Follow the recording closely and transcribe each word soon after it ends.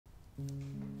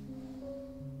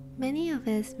Many of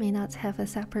us may not have a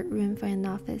separate room for an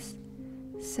office,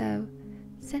 so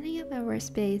setting up a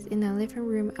workspace in a living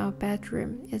room or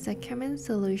bedroom is a common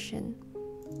solution.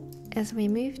 As we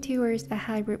move towards a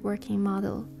hybrid working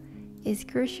model, it's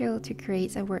crucial to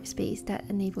create a workspace that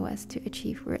enables us to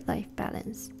achieve work-life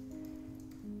balance.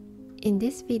 In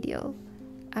this video,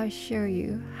 I'll show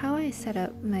you how I set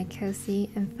up my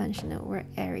cozy and functional work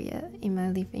area in my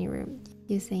living room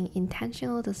using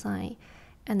intentional design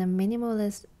and a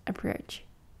minimalist approach.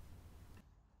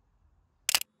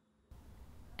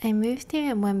 I moved to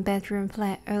a one-bedroom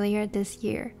flat earlier this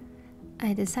year.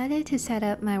 I decided to set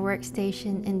up my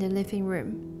workstation in the living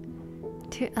room.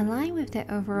 To align with the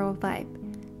overall vibe,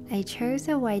 I chose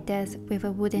a white desk with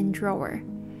a wooden drawer.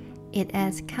 It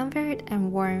adds comfort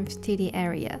and warmth to the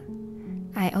area.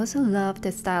 I also love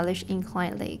the stylish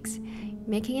inclined legs,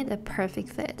 making it a perfect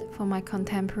fit for my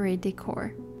contemporary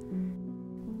decor.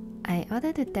 I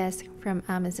ordered the desk from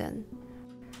Amazon.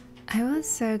 I was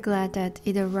so glad that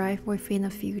it arrived within a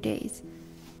few days,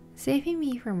 saving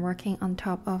me from working on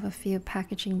top of a few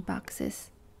packaging boxes.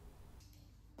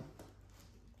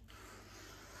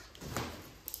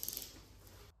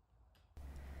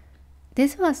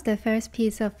 This was the first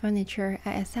piece of furniture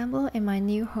I assembled in my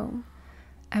new home.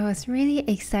 I was really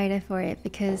excited for it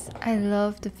because I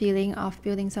love the feeling of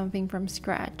building something from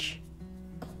scratch.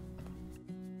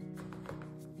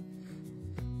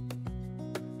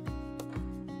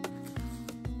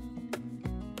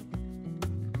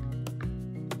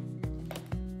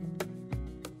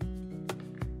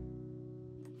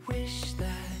 Wish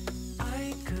that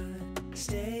I could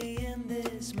stay in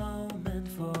this moment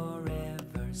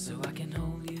forever, so I can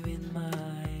hold you in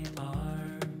my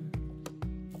arm.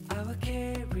 I will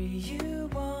carry you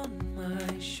on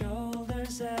my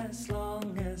shoulders as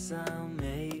long as I'm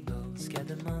able. Scare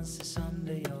the monsters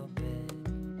under your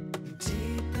bed,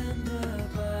 deep and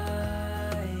abiding.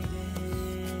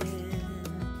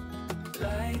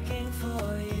 Liking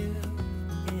for you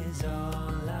is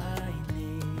all I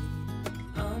need.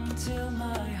 Until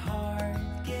my heart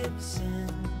gives in,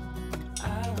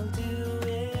 I will do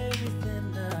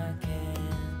everything I can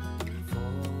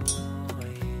for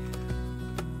you.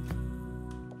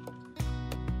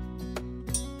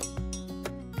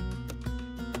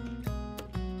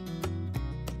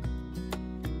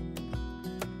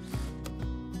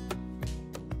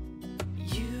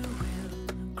 You will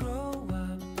grow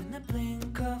up in the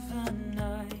blink of an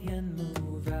eye and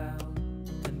move out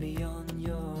and beyond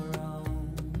your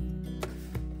own.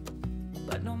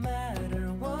 But no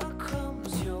matter what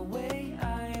comes your way,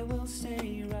 I will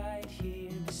stay right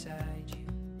here beside you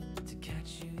to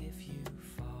catch you if you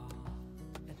fall.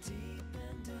 A deep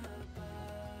and abiding.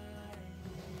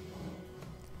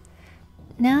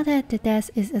 Now that the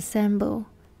desk is assembled,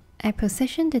 I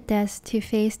position the desk to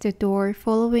face the door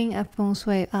following a feng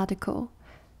shui article,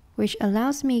 which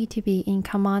allows me to be in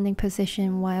commanding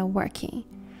position while working.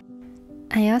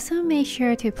 I also made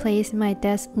sure to place my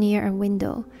desk near a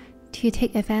window to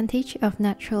take advantage of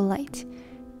natural light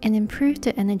and improve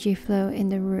the energy flow in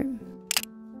the room.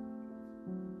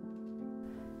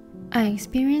 I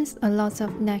experienced a lot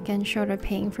of neck and shoulder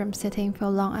pain from sitting for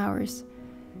long hours,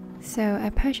 so I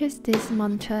purchased these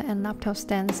monitor and laptop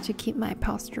stands to keep my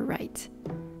posture right.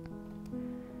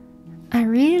 I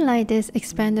really like this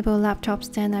expandable laptop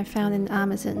stand I found in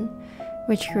Amazon,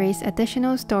 which creates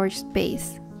additional storage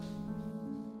space.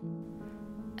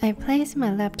 I place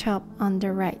my laptop on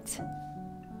the right.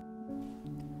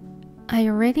 I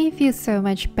already feel so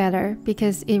much better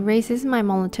because it raises my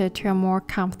monitor to a more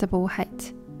comfortable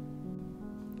height.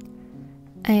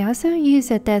 I also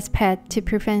use a desk pad to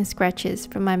prevent scratches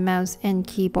from my mouse and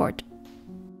keyboard.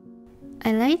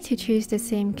 I like to choose the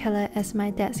same color as my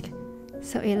desk,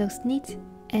 so it looks neat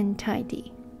and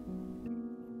tidy.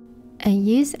 I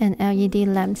use an LED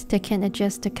lamp that can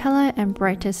adjust the color and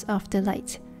brightness of the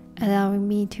light, allowing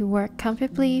me to work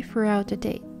comfortably throughout the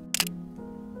day.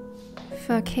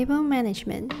 For cable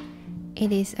management,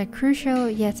 it is a crucial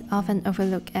yet often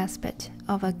overlooked aspect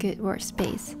of a good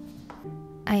workspace.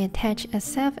 I attach a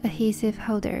self-adhesive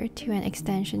holder to an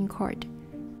extension cord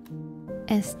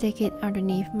and stick it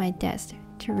underneath my desk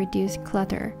to reduce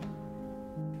clutter.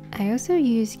 I also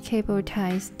use cable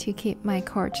ties to keep my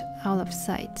cord out of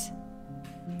sight.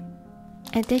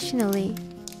 Additionally,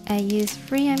 I use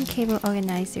 3M cable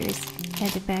organizers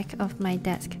at the back of my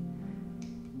desk.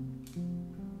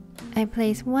 I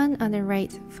place one on the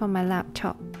right for my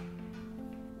laptop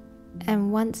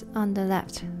and one on the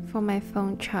left for my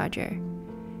phone charger,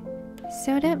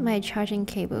 so that my charging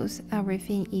cables are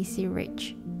within easy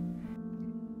reach.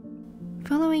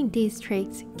 Following these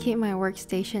tricks keep my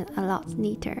workstation a lot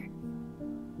neater.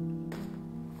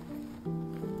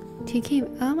 To keep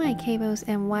all my cables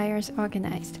and wires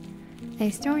organized, I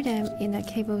store them in a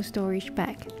cable storage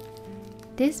bag.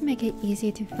 This makes it easy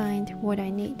to find what I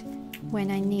need when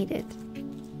I need it.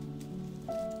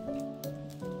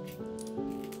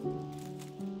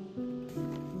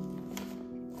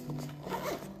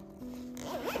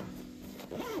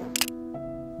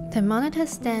 The monitor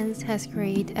stand has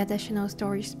great additional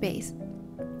storage space,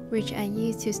 which I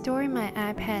use to store my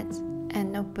iPads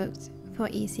and notebooks for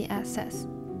easy access.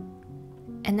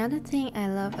 Another thing I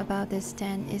love about this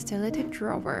stand is the little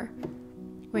drawer,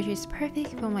 which is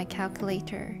perfect for my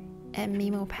calculator and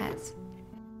memo pads.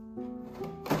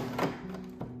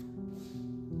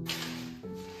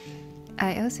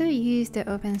 I also use the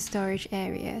open storage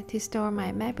area to store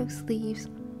my MacBook sleeves,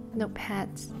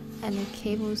 notepads, and a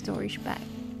cable storage bag.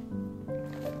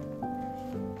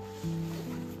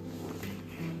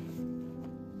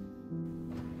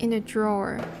 In the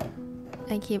drawer,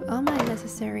 I keep all my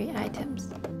necessary items,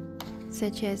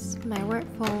 such as my work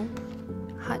phone,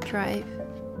 hard drive,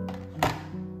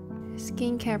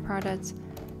 skincare products,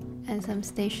 and some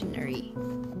stationery.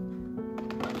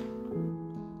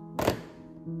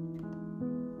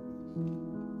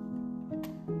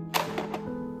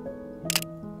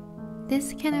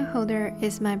 This candle holder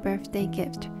is my birthday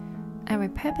gift. I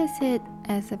repurpose it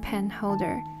as a pen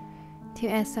holder to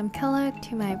add some color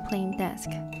to my plain desk.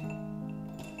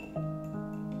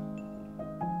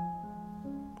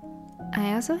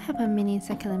 I also have a mini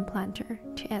succulent planter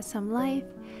to add some life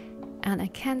and a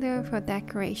candle for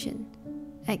decoration.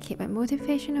 I keep a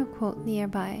motivational quote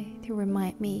nearby to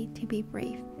remind me to be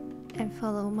brave and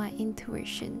follow my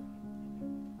intuition.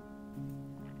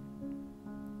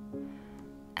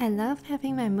 I love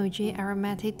having my Muji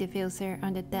aromatic diffuser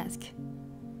on the desk.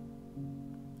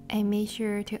 I made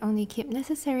sure to only keep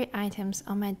necessary items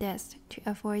on my desk to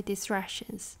avoid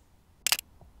distractions.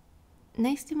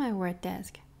 Next to my work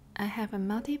desk, I have a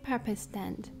multi-purpose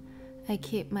stand. I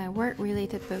keep my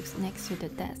work-related books next to the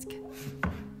desk.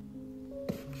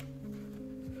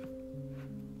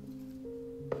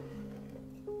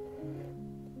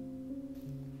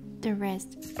 The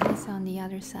rest is on the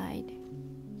other side.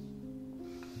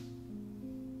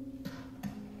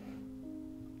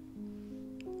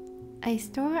 I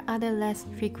store other less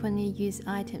frequently used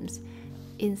items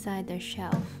inside the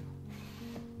shelf.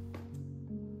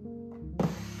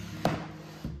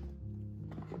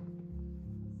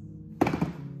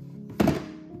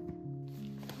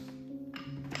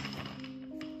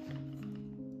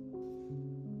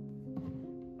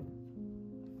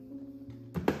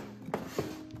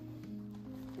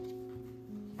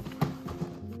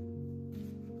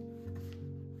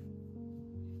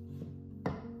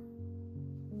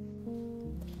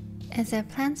 As a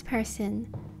plants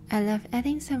person, I love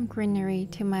adding some greenery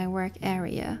to my work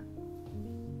area.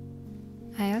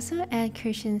 I also add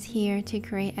cushions here to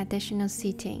create additional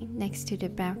seating next to the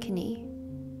balcony.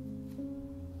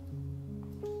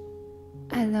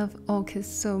 I love orchids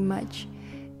so much.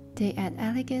 They add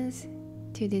elegance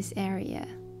to this area.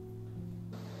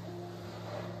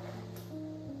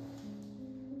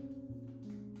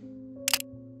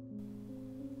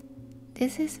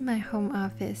 This is my home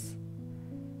office.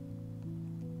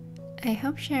 I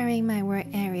hope sharing my work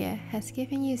area has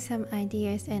given you some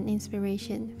ideas and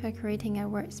inspiration for creating a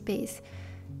workspace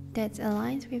that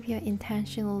aligns with your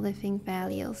intentional living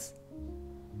values.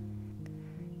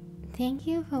 Thank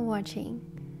you for watching.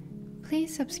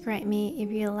 Please subscribe me if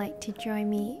you'd like to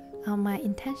join me on my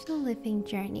intentional living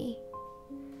journey.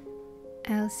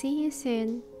 I'll see you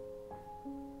soon.